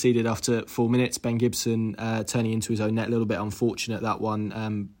Norwich conceded after 4 minutes. Ben Gibson turning into his own net, a little bit unfortunate, that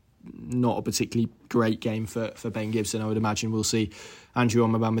one. Not a particularly great game for Ben Gibson. I would imagine we'll see Andrew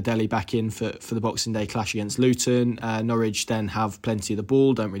Omobamidele back in for the Boxing Day clash against Luton. Norwich then have plenty of the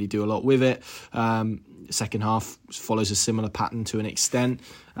ball, don't really do a lot with it. Second half follows a similar pattern to an extent.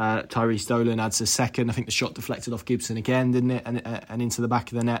 Tyrese Dolan adds a second. I think the shot deflected off Gibson again, didn't it? And into the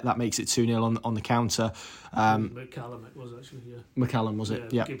back of the net. That makes it 2-0 on the counter. McCallum it was actually, yeah. McCallum, was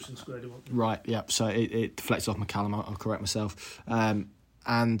it? Yeah. Gibson squared him up. Right, yeah. So it deflects off McCallum. I'll correct myself.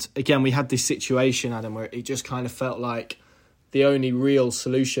 And again, we had this situation, Adam, where it just kind of felt like the only real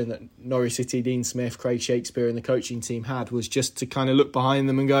solution that Norwich City, Dean Smith, Craig Shakespeare and the coaching team had was just to kind of look behind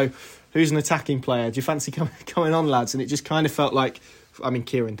them and go, who's an attacking player? Do you fancy coming on, lads? And it just kind of felt like,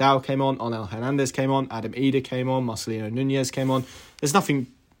 Kieran Dow came on, Onel Hernandez came on, Adam Eder came on, Marcelino Nunez came on. There's nothing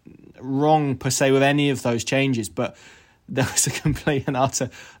wrong per se with any of those changes, but there was a complete and utter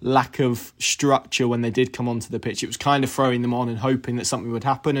lack of structure when they did come onto the pitch. It was kind of throwing them on and hoping that something would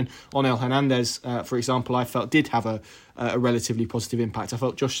happen. And Onel Hernandez, for example, I felt did have a relatively positive impact. I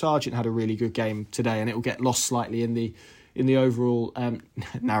felt Josh Sargent had a really good game today, and it will get lost slightly in the overall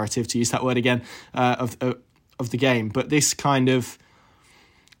narrative, to use that word again, of the game. But this kind of,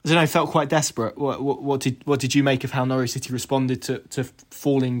 I don't know, felt quite desperate. What did you make of how Norwich City responded to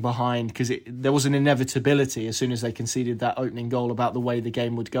falling behind? Because there was an inevitability as soon as they conceded that opening goal about the way the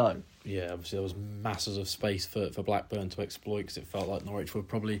game would go. Yeah, obviously there was masses of space for Blackburn to exploit, because it felt like Norwich were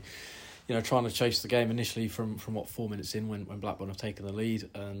probably, trying to chase the game initially from 4 minutes in when Blackburn have taken the lead,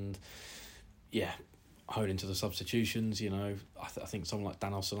 and holding to the substitutions. I think someone like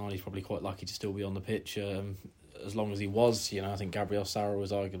Dan Alsanani is probably quite lucky to still be on the pitch. As long as he was, I think Gabriel Sara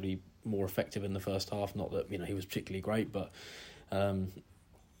was arguably more effective in the first half. Not that he was particularly great, but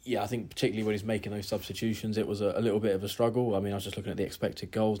I think particularly when he's making those substitutions, it was a little bit of a struggle. I mean, I was just looking at the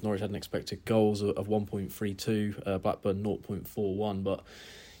expected goals. Norwich had an expected goals of 1.32, Blackburn 0.41, but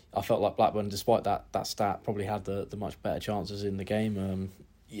I felt like Blackburn, despite that stat, probably had the much better chances in the game.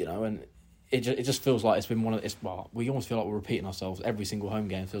 And it just feels like it's been we almost feel like we're repeating ourselves. Every single home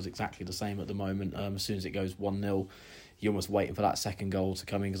game feels exactly the same at the moment. As soon as it goes 1-0, you're almost waiting for that second goal to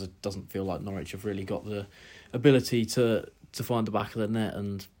come in, because it doesn't feel like Norwich have really got the ability to find the back of the net.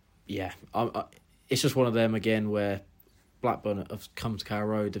 And it's just one of them again where Blackburn have come to Carrow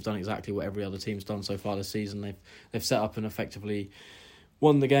Road. They've done exactly what every other team's done so far this season. They've set up and effectively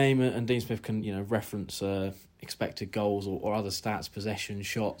won the game, and Dean Smith can reference expected goals or other stats, possession,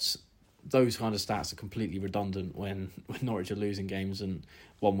 shots. Those kind of stats are completely redundant when Norwich are losing games, and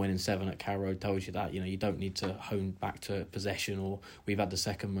 1 win in 7 at Carrow Road tells you that you don't need to hone back to possession, or we've had the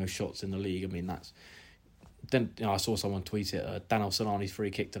second most shots in the league. I mean, that's then I saw someone tweet it. Dan Alsanani's free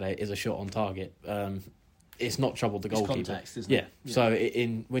kick today is a shot on target. It's not troubled the goalkeeper. It's context, isn't it? Yeah. So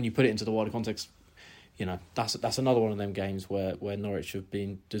when you put it into the wider context, that's another one of them games where Norwich have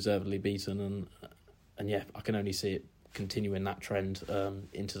been deservedly beaten, and I can only see it continuing that trend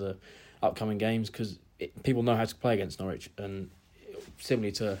into the upcoming games, because people know how to play against Norwich, and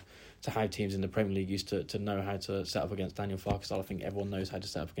similarly to how teams in the Premier League used to know how to set up against Daniel Farke's style, I think everyone knows how to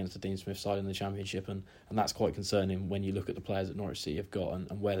set up against the Dean Smith side in the Championship, and that's quite concerning when you look at the players that Norwich City have got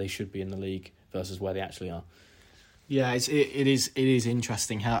and where they should be in the league versus where they actually are. Yeah, it is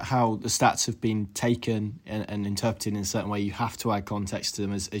interesting how the stats have been taken and interpreted in a certain way. You have to add context to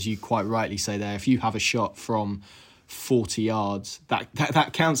them, as you quite rightly say there. If you have a shot from 40 yards,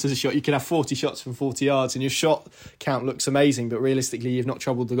 that counts as a shot. You can have 40 shots from 40 yards and your shot count looks amazing, but realistically you've not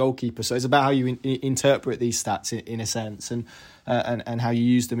troubled the goalkeeper. So it's about how you interpret these stats in a sense, and how you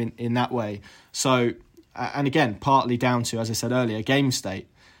use them in that way. So, and again, partly down to, as I said earlier, game state.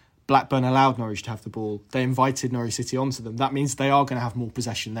 Blackburn allowed Norwich to have the ball. They invited Norwich City onto them. That means they are going to have more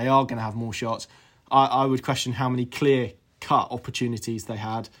possession. They are going to have more shots. I would question how many clear-cut opportunities they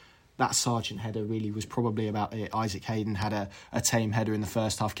had. That Sargent header really was probably about it. Isaac Hayden had a tame header in the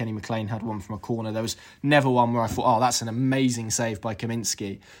first half. Kenny McLean had one from a corner. There was never one where I thought, that's an amazing save by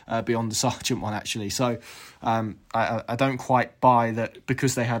Kaminski, beyond the Sargent one, actually. So I don't quite buy that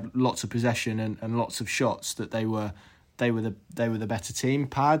because they had lots of possession and lots of shots that they were the better team.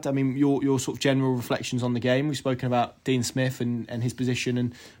 Pad, I mean, your sort of general reflections on the game. We've spoken about Dean Smith and his position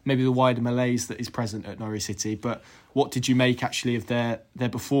and maybe the wider malaise that is present at Norwich City. But what did you make actually of their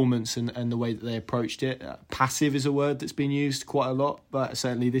performance and the way that they approached it? Passive is a word that's been used quite a lot, but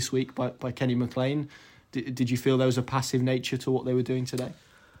certainly this week by Kenny McLean. Did you feel there was a passive nature to what they were doing today?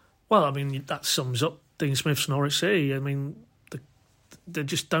 Well, I mean, that sums up Dean Smith's Norwich City. I mean, they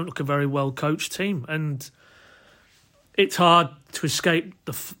just don't look a very well coached team, and it's hard to escape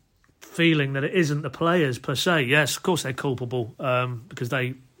the feeling that it isn't the players per se. Yes, of course they're culpable because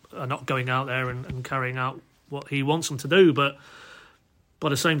they are not going out there and carrying out what he wants them to do. But by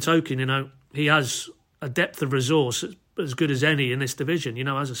the same token, he has a depth of resource as good as any in this division.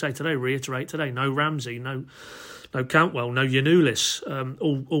 As I say today, reiterate today, no Ramsey, no Cantwell, no Yanulis,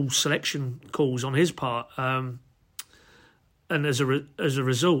 all selection calls on his part. And as a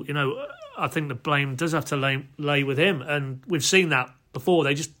result, I think the blame does have to lay with him, and we've seen that before.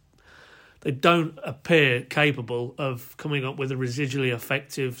 They don't appear capable of coming up with a residually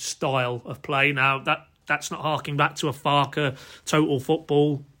effective style of play. Now that's not harking back to a Farke total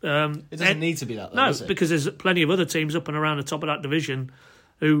football. It doesn't need to be that, though, does it? Because there's plenty of other teams up and around the top of that division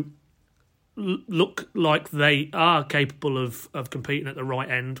who look like they are capable of competing at the right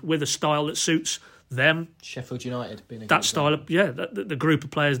end with a style that suits them. Sheffield United being that style of the group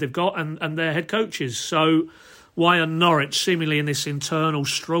of players they've got and their head coaches. So why are Norwich seemingly in this internal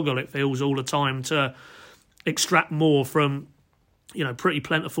struggle, it feels all the time, to extract more from, pretty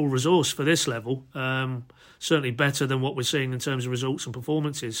plentiful resource for this level. Certainly better than what we're seeing in terms of results and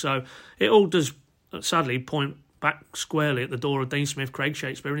performances. So it all does, sadly, point back squarely at the door of Dean Smith, Craig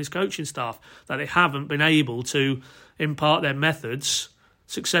Shakespeare and his coaching staff, that they haven't been able to impart their methods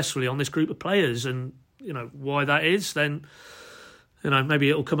successfully on this group of players. And, why that is, then, maybe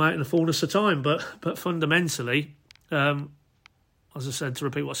it'll come out in the fullness of time. But fundamentally, as I said, to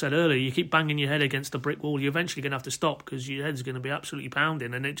repeat what I said earlier, you keep banging your head against a brick wall, you're eventually going to have to stop because your head's going to be absolutely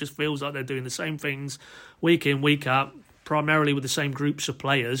pounding, and it just feels like they're doing the same things week in, week out, primarily with the same groups of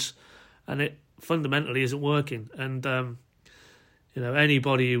players, and it fundamentally isn't working. And,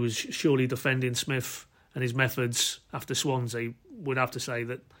 anybody who was surely defending Smith and his methods after Swansea would have to say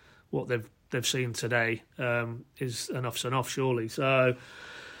that what they've seen today is enough's enough, surely. So...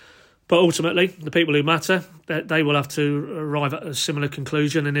 But ultimately, the people who matter, they will have to arrive at a similar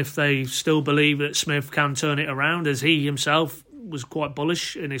conclusion. And if they still believe that Smith can turn it around, as he himself was quite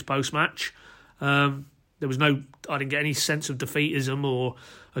bullish in his post-match, I didn't get any sense of defeatism or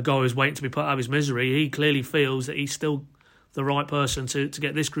a guy who's waiting to be put out of his misery. He clearly feels that he's still the right person to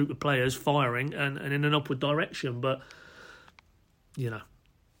get this group of players firing and in an upward direction. But,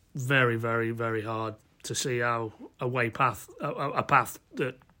 very, very, very hard to see how a path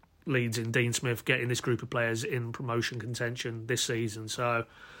that leads in Dean Smith getting this group of players in promotion contention this season. So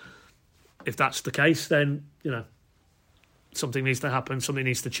if that's the case, then, something needs to happen, something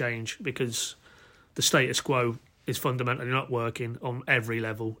needs to change, because the status quo is fundamentally not working on every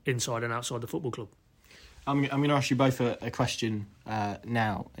level, inside and outside the football club. I'm going to ask you both a question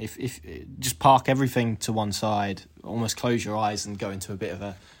now. If just park everything to one side, almost close your eyes and go into a bit of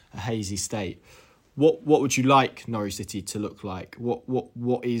a hazy state. What would you like Norwich City to look like?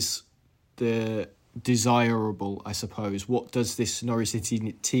 What is the desirable, I suppose? What does this Norwich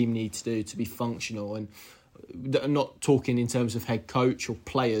City team need to do to be functional? And I'm not talking in terms of head coach or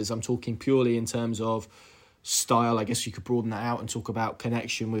players. I'm talking purely in terms of style. I guess you could broaden that out and talk about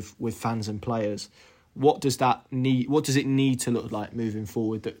connection with fans and players. What does that need? What does it need to look like moving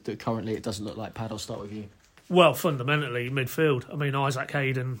forward that currently it doesn't look like? Pad, I'll start with you. Well, fundamentally, midfield. I mean, Isaac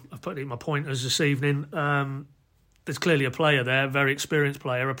Hayden, I've put it in my pointers this evening. There's clearly a player there, a very experienced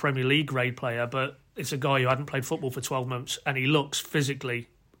player, a Premier League grade player, but it's a guy who hadn't played football for 12 months, and he looks physically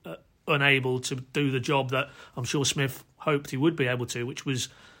unable to do the job that I'm sure Smith hoped he would be able to, which was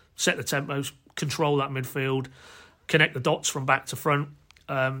set the tempos, control that midfield, connect the dots from back to front.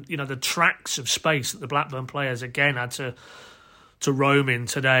 The tracts of space that the Blackburn players, again, had to roam in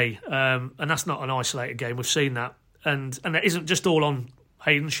today, and that's not an isolated game. We've seen that, and it isn't just all on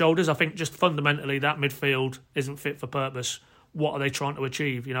Hayden's shoulders. I think just fundamentally that midfield isn't fit for purpose. What are they trying to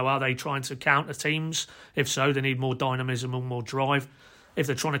achieve? Are they trying to counter teams? If so, they need more dynamism and more drive. If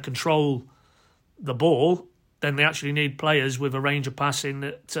they're trying to control the ball, then they actually need players with a range of passing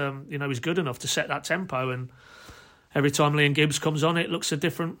that is good enough to set that tempo. And every time Liam Gibbs comes on, it looks a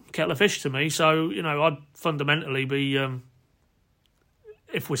different kettle of fish to me. So I'd fundamentally be.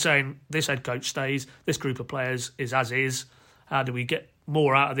 If we're saying this head coach stays, this group of players is as is, how do we get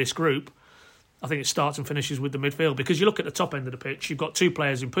more out of this group? I think it starts and finishes with the midfield, because you look at the top end of the pitch, you've got two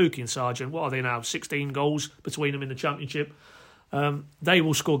players in Pookie and Sargent. What are they now? 16 goals between them in the Championship. They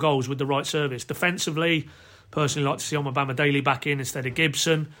will score goals with the right service. Defensively, personally like to see Omobama Daly back in instead of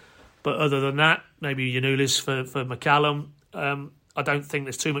Gibson. But other than that, maybe Yanulis for McCallum. I don't think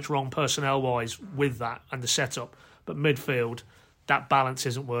there's too much wrong personnel-wise with that and the setup. But midfield, that balance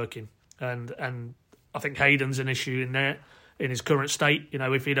isn't working, and I think Hayden's an issue in there in his current state.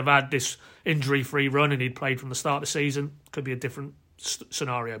 If he'd have had this injury-free run and he'd played from the start of the season, could be a different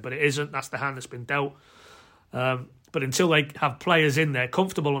scenario, but it isn't. That's the hand that's been dealt. But until they have players in there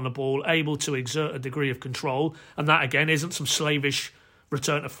comfortable on the ball, able to exert a degree of control, and that again isn't some slavish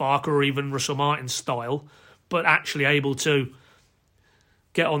return to Farke or even Russell Martin style, but actually able to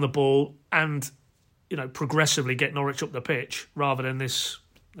get on the ball and progressively get Norwich up the pitch, rather than this,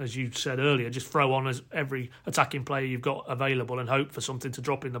 as you said earlier, just throw on as every attacking player you've got available and hope for something to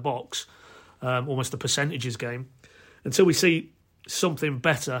drop in the box, almost a percentages game. Until we see something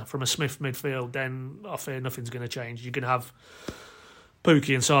better from a Smith midfield, then I fear nothing's going to change. You're going to have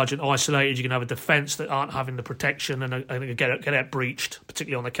Pookie and Sargent isolated. You're going to have a defence that aren't having the protection and get out breached,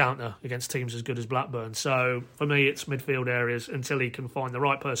 particularly on the counter against teams as good as Blackburn. So for me, it's midfield areas until he can find the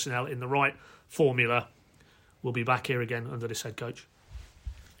right personnel in the right formula. We'll be back here again under this head coach.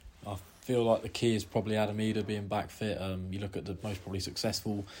 I feel like the key is probably Adam Eder being back fit. You look at the most probably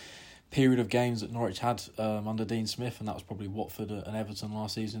successful period of games that Norwich had under Dean Smith, and that was probably Watford and Everton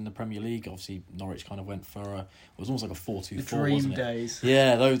last season in the Premier League. Obviously, Norwich kind of went for it was almost like a 4-2-4, dream wasn't it? days.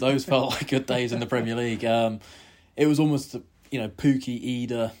 Yeah, those felt like good days in the Premier League. It was almost, Pookie,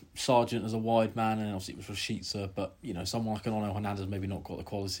 Eder, Sargent as a wide man, and obviously it was Rashica, but, someone like an Ono Hernandez maybe not got the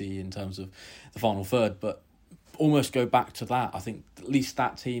quality in terms of the final third, but almost go back to that. I think at least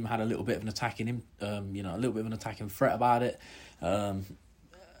that team had a little bit of an attacking, a little bit of an attacking threat about it.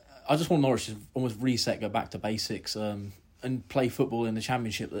 I just want Norwich to almost reset, go back to basics, and play football in the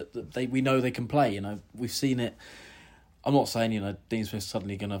Championship that we know they can play. We've seen it. I'm not saying Dean Smith's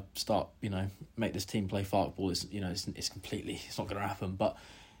suddenly going to start make this team play football. It's it's not going to happen. But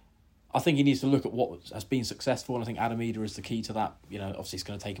I think he needs to look at what has been successful, and I think Adam Eder is the key to that. Obviously it's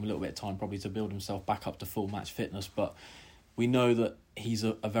going to take him a little bit of time probably to build himself back up to full match fitness, but we know that he's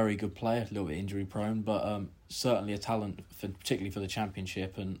a very good player, a little bit injury prone, but certainly a talent, particularly for the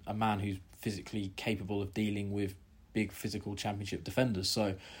Championship, and a man who's physically capable of dealing with big physical Championship defenders.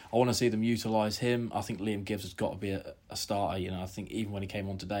 So I want to see them utilise him. I think Liam Gibbs has got to be a starter. I think even when he came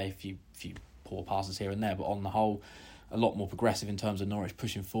on today, a few poor passes here and there, but on the whole, a lot more progressive in terms of Norwich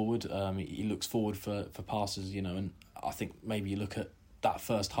pushing forward. He looks forward for passes, and I think maybe you look at that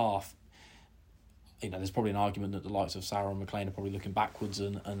first half, there's probably an argument that the likes of Sarah and McLean are probably looking backwards,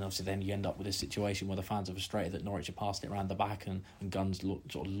 and obviously then you end up with this situation where the fans are frustrated that Norwich are passing it around the back and Gunn's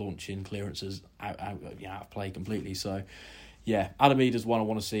sort of launching clearances out of play completely. So, yeah, Adam Eder's one I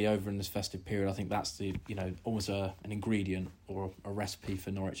want to see over in this festive period. I think that's the almost an ingredient or a recipe for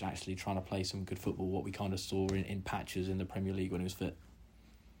Norwich actually trying to play some good football, what we kind of saw in patches in the Premier League when he was fit.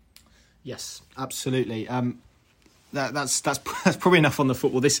 Yes, absolutely. That's probably enough on the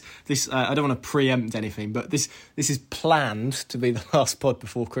football. This I don't want to preempt anything, but this is planned to be the last pod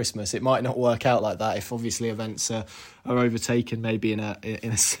before Christmas. It might not work out like that if obviously events are overtaken, maybe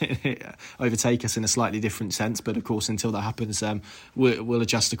overtake us in a slightly different sense. But of course, until that happens, we'll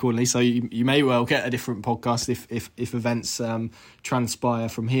adjust accordingly. So you may well get a different podcast if events transpire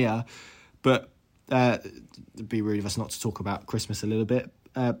from here. But it'd be rude of us not to talk about Christmas a little bit.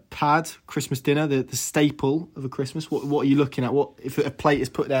 Pad, Christmas dinner, the staple of a Christmas. What are you looking at? What if a plate is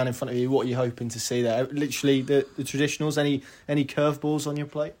put down in front of you? What are you hoping to see there? Literally the traditionals. Any curveballs on your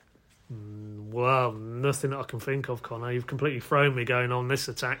plate? Well, nothing that I can think of, Connor. You've completely thrown me going on this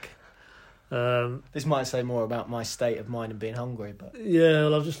attack. This might say more about my state of mind and being hungry, but yeah,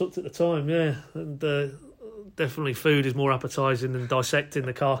 well, I've just looked at the time. Yeah, and definitely food is more appetising than dissecting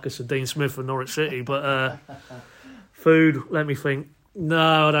the carcass of Dean Smith from Norwich City. But food, let me think.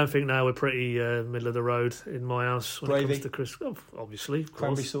 No, I don't think now. We're pretty middle of the road in my house when Gravy? it comes to Christmas. Oh, obviously, of course.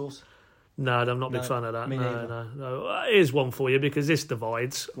 cranberry sauce. No, I'm not a big fan of that. Me No. Here's one for you because this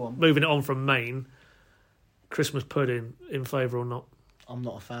divides. Moving it on from Maine, Christmas pudding in favour or not? I'm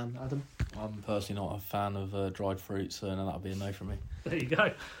not a fan, Adam. I'm personally not a fan of dried fruits, so that'll be a no from me. There you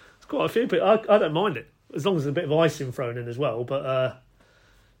go. It's quite a few people. I don't mind it as long as there's a bit of icing thrown in as well. But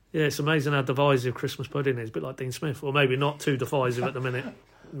yeah, it's amazing how divisive Christmas pudding is, a bit like Dean Smith. Or maybe not too divisive at the minute.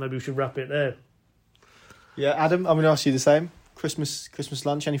 Maybe we should wrap it there. Yeah, Adam, I'm going to ask you the same. Christmas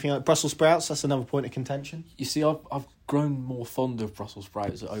lunch, anything like Brussels sprouts? That's another point of contention. You see, I've grown more fond of Brussels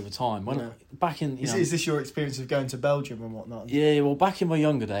sprouts over time. Back in, is this your experience of going to Belgium and whatnot? Yeah, well, back in my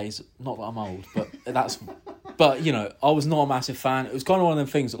younger days, not that I'm old, but but I was not a massive fan. It was kind of one of them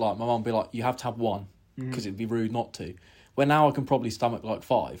things that like my mum would be like, you have to have one because it'd be rude not to. Where now I can probably stomach like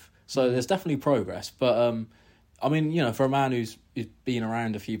 5. So there's definitely progress. But I mean, for a man who's been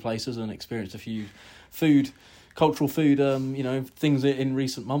around a few places and experienced a few cultural food, things in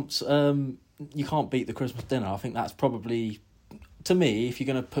recent months, you can't beat the Christmas dinner. I think that's probably, to me, if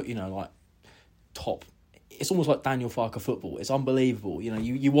you're going to put, like top, it's almost like Daniel Farker football. It's unbelievable.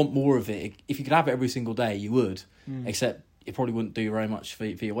 You want more of it. If you could have it every single day, you would. Except it probably wouldn't do very much for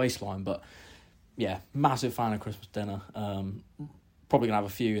your waistline. But yeah, massive fan of Christmas dinner. Probably gonna have a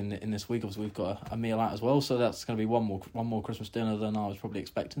few in this week. Obviously, we've got a meal out as well, so that's gonna be one more Christmas dinner than I was probably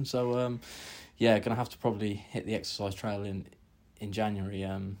expecting. So yeah, gonna have to probably hit the exercise trail in January.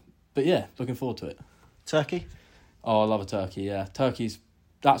 But yeah, looking forward to it. Turkey? Oh, I love a turkey. Yeah,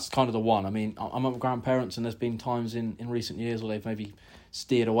 that's kind of the one. I mean, I'm at my grandparents, and there's been times in recent years where they've maybe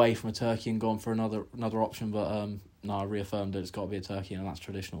steered away from a turkey and gone for another option, but no, I reaffirmed that it's got to be a turkey, and that's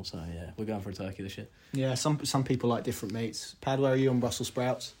traditional. So yeah, we're going for a turkey this year. Yeah, some people like different meats. Pad, where are you on Brussels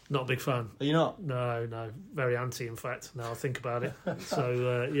sprouts? Not a big fan. Are you not? No, very anti. In fact, now I think about it.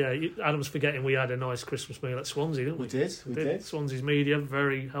 So Adam's forgetting we had a nice Christmas meal at Swansea, didn't we? We did. Swansea's media,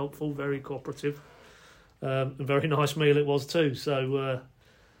 very helpful, very cooperative, a very nice meal it was too. So.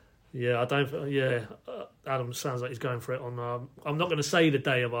 Yeah, I don't. Yeah, Adam sounds like he's going for it on. I'm not going to say the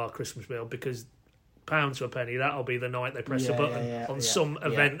day of our Christmas meal because pound to a penny, that'll be the night they press the button on some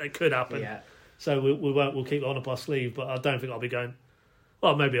event that could happen. Yeah. So we won't. We'll keep it on up our sleeve, but I don't think I'll be going.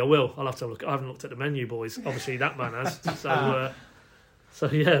 Well, maybe I will. I'll have to look. I haven't looked at the menu, boys. Obviously, that man has. So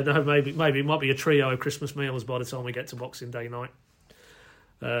yeah, no, maybe it might be a trio of Christmas meals by the time we get to Boxing Day night.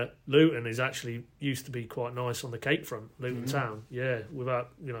 Luton is actually used to be quite nice on the cake front. Luton Town, without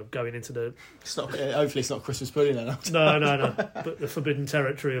going into the. Hopefully, it's not Christmas pudding then. No. But the forbidden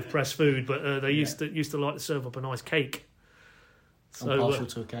territory of press food. But they used to like to serve up a nice cake. So, I'm partial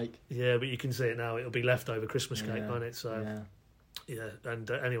to a cake. Yeah, but you can see it now. It'll be leftover Christmas cake, won't it? So. Yeah, and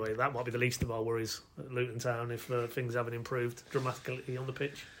anyway, that might be the least of our worries at Luton Town if things haven't improved dramatically on the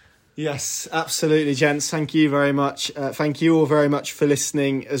pitch. Yes, absolutely, gents. Thank you very much. Thank you all very much for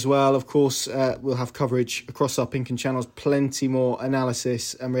listening as well. Of course, we'll have coverage across our PinkUn channels, plenty more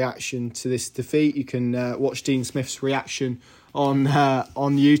analysis and reaction to this defeat. You can watch Dean Smith's reaction on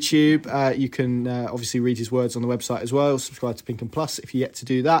YouTube. You can obviously read his words on the website as well. Subscribe to PinkUn Plus if you yet to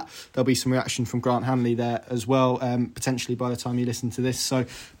do that. There'll be some reaction from Grant Hanley there as well, potentially by the time you listen to this. So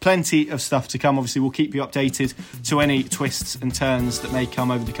plenty of stuff to come. Obviously, we'll keep you updated to any twists and turns that may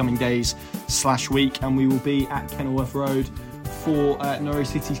come over the coming days/week, and we will be at Kenilworth Road for Norwich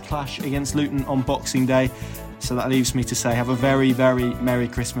City's clash against Luton on Boxing Day. So that leaves me to say have a very, very Merry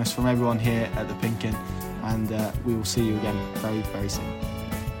Christmas from everyone here at the PinkUn. And we will see you again very, very soon.